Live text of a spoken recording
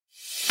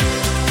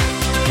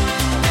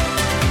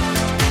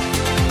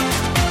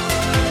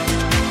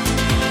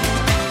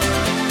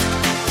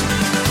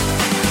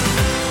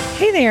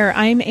there,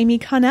 I'm Amy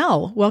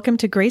Connell. Welcome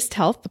to Graced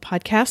Health, the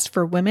podcast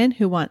for women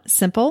who want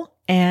simple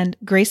and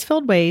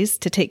grace-filled ways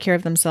to take care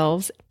of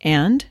themselves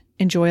and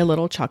enjoy a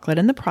little chocolate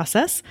in the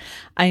process.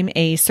 I'm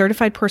a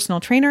certified personal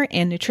trainer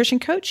and nutrition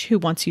coach who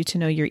wants you to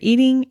know your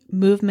eating,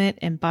 movement,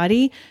 and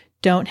body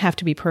don't have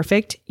to be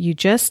perfect. You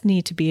just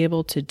need to be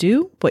able to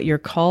do what you're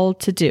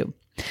called to do.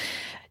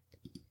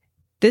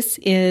 This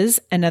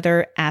is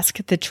another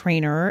Ask the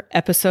Trainer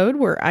episode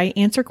where I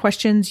answer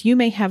questions you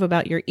may have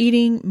about your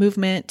eating,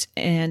 movement,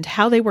 and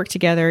how they work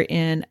together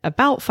in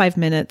about 5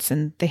 minutes.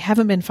 And they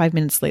haven't been 5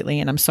 minutes lately,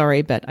 and I'm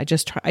sorry, but I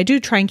do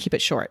try and keep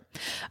it short.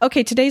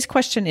 Okay, today's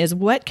question is,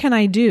 what can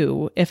I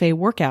do if a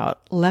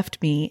workout left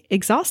me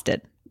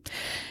exhausted?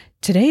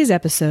 Today's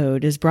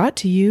episode is brought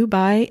to you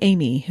by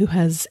Amy, who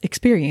has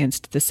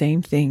experienced the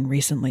same thing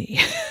recently.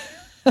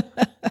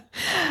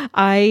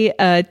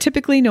 I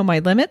typically know my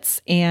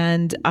limits,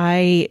 and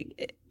I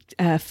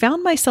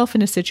found myself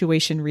in a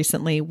situation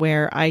recently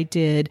where I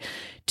did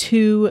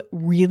 2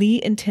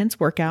 really intense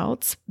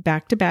workouts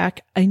back to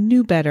back. I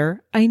knew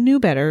better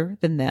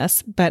than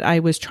this, but I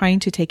was trying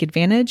to take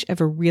advantage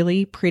of a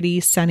really pretty,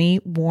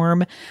 sunny,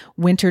 warm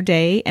winter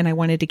day, and I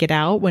wanted to get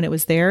out when it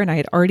was there, and I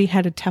had already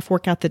had a tough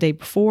workout the day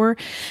before,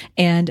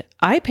 and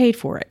I paid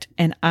for it,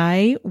 and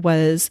I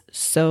was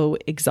so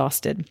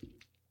exhausted.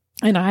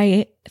 And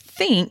I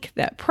think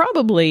that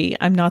probably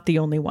I'm not the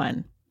only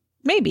one.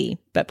 Maybe,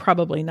 but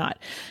probably not.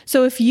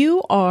 So if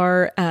you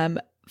are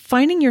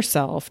finding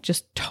yourself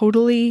just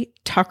totally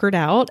tuckered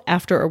out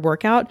after a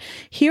workout,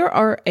 here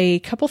are a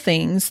couple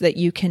things that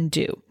you can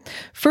do.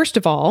 First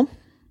of all,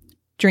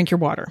 drink your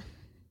water.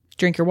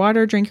 Drink your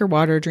water, drink your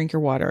water, drink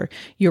your water.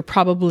 You're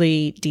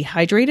probably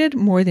dehydrated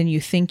more than you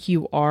think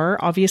you are.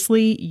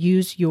 Obviously,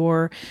 use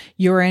your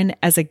urine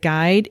as a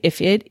guide. If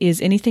it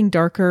is anything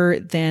darker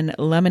than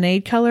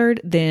lemonade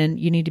colored, then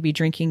you need to be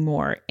drinking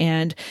more.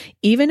 And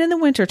even in the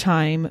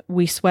wintertime,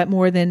 we may sweat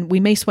more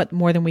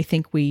than we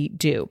think we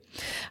do.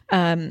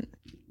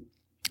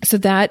 So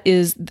that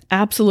is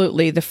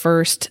absolutely the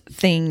first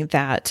thing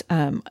that,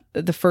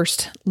 the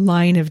first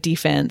line of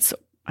defense.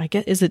 I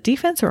guess, is it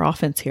defense or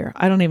offense here?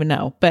 I don't even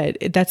know, but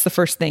that's the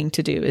first thing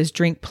to do is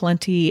drink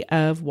plenty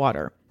of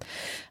water.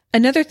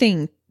 Another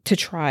thing to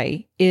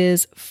try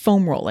is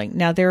foam rolling.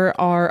 Now, there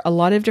are a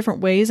lot of different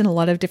ways and a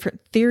lot of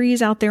different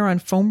theories out there on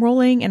foam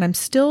rolling, and I'm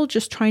still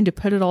just trying to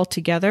put it all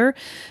together.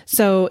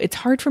 So it's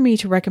hard for me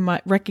to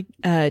recommend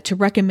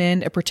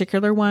a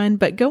particular one,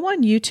 but go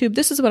on YouTube.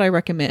 This is what I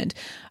recommend.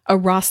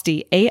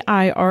 Airrosti,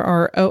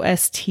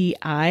 Airrosti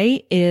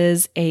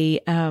is a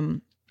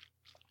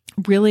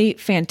really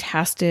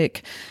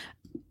fantastic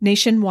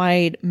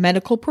nationwide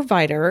medical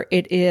provider.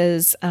 It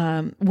is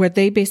where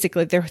they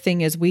basically, their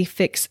thing is we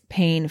fix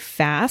pain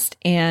fast.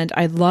 And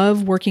I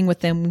love working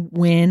with them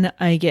when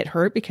I get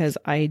hurt, because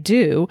I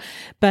do,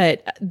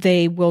 but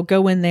they will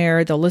go in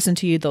there, they'll listen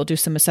to you, they'll do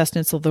some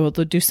assessments, they'll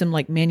do some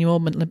like manual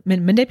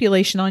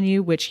manipulation on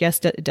you, which yes,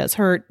 it does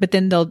hurt, but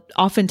then they'll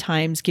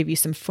oftentimes give you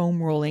some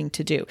foam rolling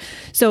to do.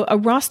 So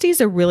Airrosti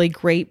is a really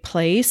great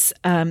place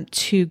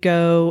to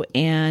go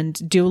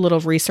and do a little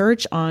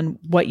research on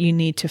what you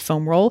need to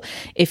foam roll.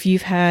 If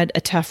you've had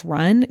a tough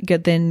run,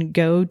 then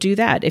go do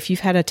that. If you've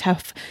had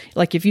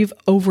if you've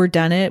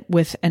overdone it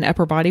with an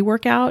upper body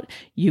workout,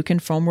 you can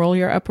foam roll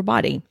your upper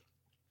body.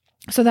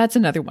 So that's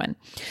another one.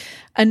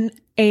 And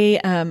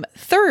a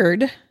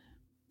third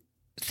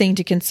thing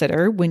to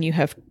consider when you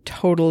have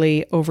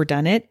totally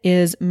overdone it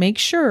is make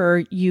sure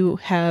you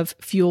have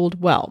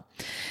fueled well.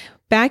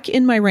 Back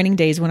in my running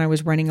days when I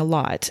was running a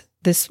lot,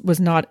 this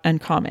was not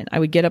uncommon. I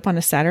would get up on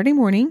a Saturday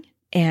morning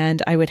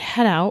and I would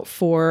head out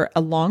for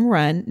a long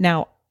run.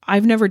 Now,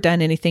 I've never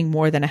done anything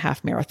more than a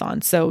half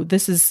marathon. So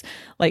this is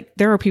like,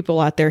 there are people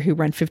out there who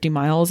run 50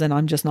 miles and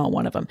I'm just not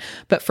one of them.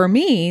 But for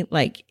me,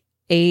 like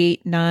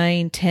 8,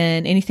 9,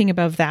 10, anything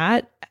above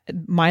that,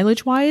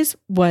 mileage wise,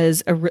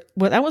 that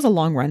was a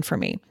long run for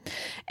me.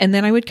 And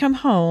then I would come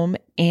home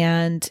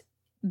and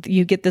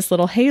you get this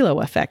little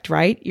halo effect,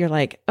 right? You're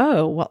like,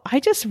 oh, well,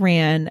 I just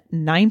ran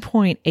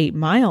 9.8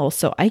 miles,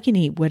 so I can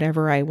eat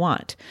whatever I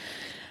want.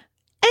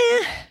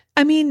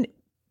 I mean,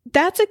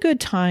 that's a good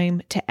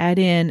time to add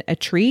in a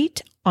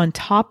treat on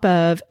top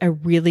of a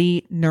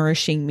really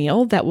nourishing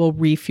meal that will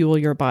refuel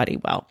your body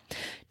well.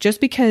 Just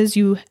because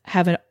you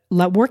have a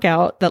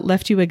workout that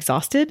left you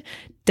exhausted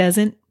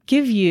doesn't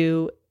give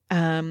you,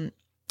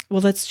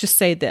 let's just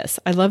say this.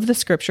 I love the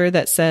scripture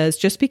that says,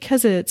 just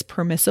because it's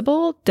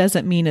permissible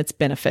doesn't mean it's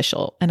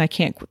beneficial. And I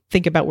can't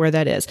think about where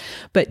that is.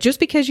 But just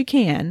because you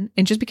can,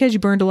 and just because you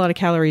burned a lot of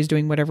calories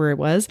doing whatever it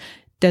was,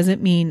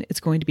 doesn't mean it's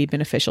going to be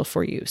beneficial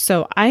for you.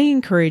 So I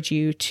encourage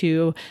you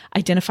to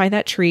identify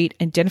that treat,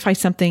 identify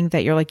something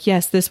that you're like,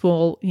 yes, this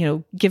will,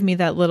 give me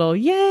that little,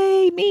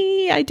 yay,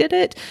 me, I did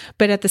it.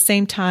 But at the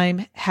same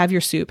time, have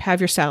your soup,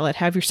 have your salad,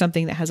 have your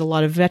something that has a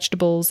lot of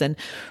vegetables and,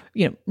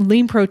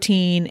 lean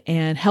protein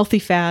and healthy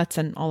fats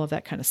and all of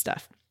that kind of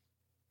stuff.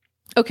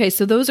 Okay.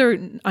 So those are,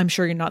 I'm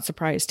sure you're not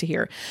surprised to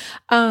hear.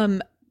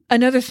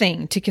 Another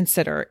thing to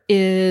consider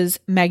is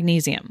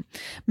magnesium.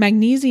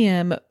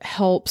 Magnesium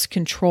helps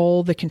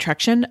control the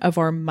contraction of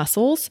our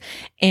muscles.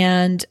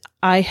 And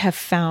I have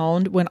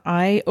found when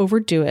I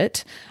overdo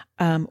it,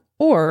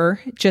 or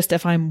just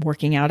if I'm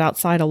working out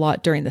outside a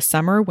lot during the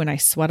summer, when I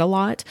sweat a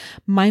lot,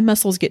 my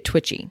muscles get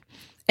twitchy.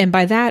 And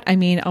by that, I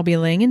mean, I'll be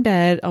laying in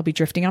bed, I'll be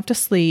drifting off to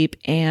sleep,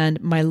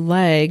 and my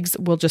legs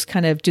will just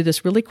kind of do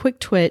this really quick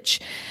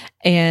twitch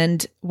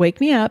and wake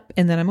me up.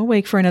 And then I'm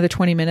awake for another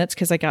 20 minutes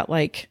because I got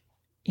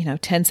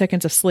 10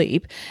 seconds of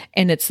sleep,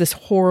 and it's this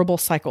horrible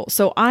cycle.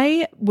 So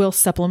I will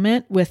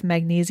supplement with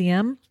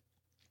magnesium.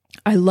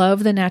 I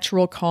love the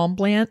Natural Calm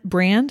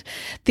brand.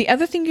 The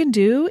other thing you can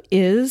do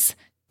is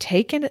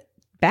take a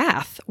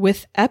bath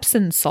with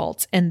Epsom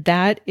salts, and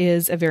that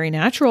is a very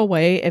natural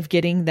way of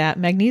getting that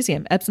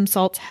magnesium. Epsom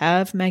salts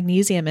have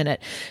magnesium in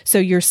it. So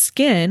your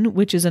skin,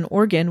 which is an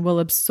organ, will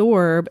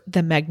absorb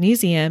the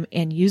magnesium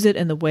and use it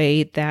in the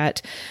way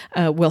that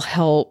will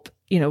help,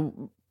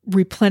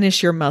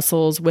 replenish your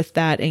muscles with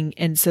that,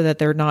 and so that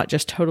they're not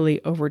just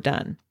totally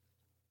overdone.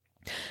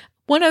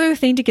 One other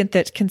thing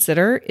to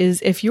consider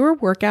is if your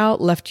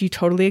workout left you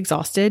totally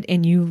exhausted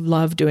and you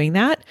love doing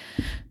that,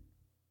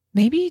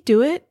 maybe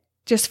do it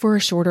just for a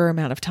shorter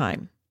amount of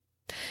time.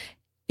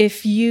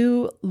 If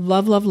you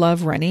love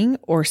running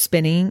or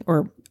spinning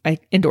or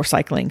indoor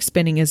cycling,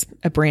 spinning is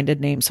a branded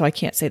name, so I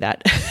can't say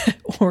that,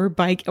 or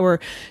bike or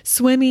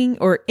swimming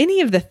or any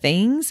of the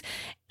things,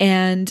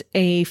 and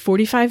a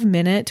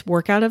 45-minute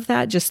workout of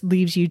that just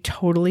leaves you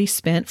totally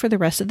spent for the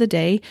rest of the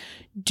day,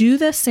 do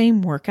the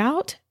same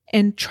workout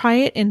and try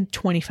it in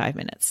 25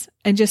 minutes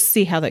and just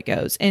see how that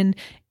goes. And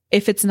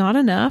if it's not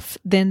enough,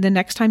 then the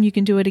next time you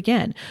can do it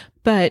again.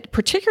 But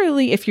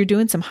particularly if you're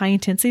doing some high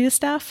intensity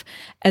stuff,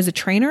 as a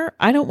trainer,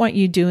 I don't want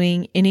you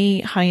doing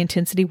any high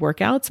intensity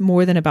workouts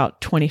more than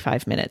about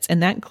 25 minutes.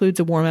 And that includes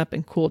a warm up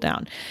and cool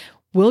down.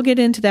 We'll get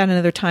into that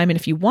another time. And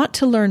if you want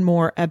to learn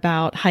more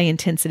about high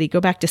intensity,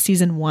 go back to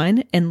season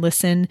 1 and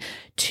listen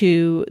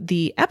to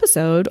the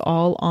episode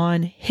all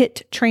on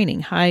HIIT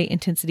training, high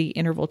intensity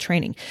interval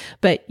training.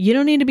 But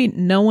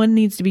no one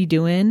needs to be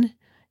doing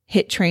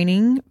HIIT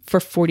training for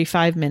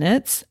 45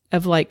 minutes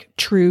of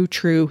true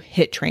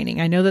HIIT training.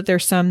 I know that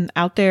there's some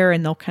out there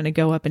and they'll kind of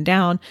go up and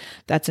down.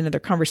 That's another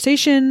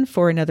conversation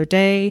for another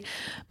day.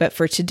 But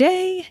for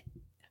today,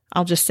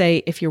 I'll just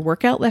say if your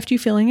workout left you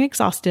feeling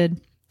exhausted,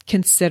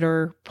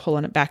 consider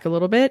pulling it back a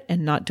little bit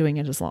and not doing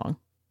it as long.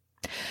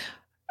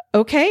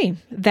 Okay,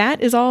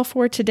 that is all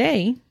for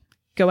today.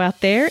 Go out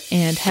there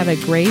and have a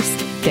great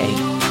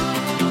day.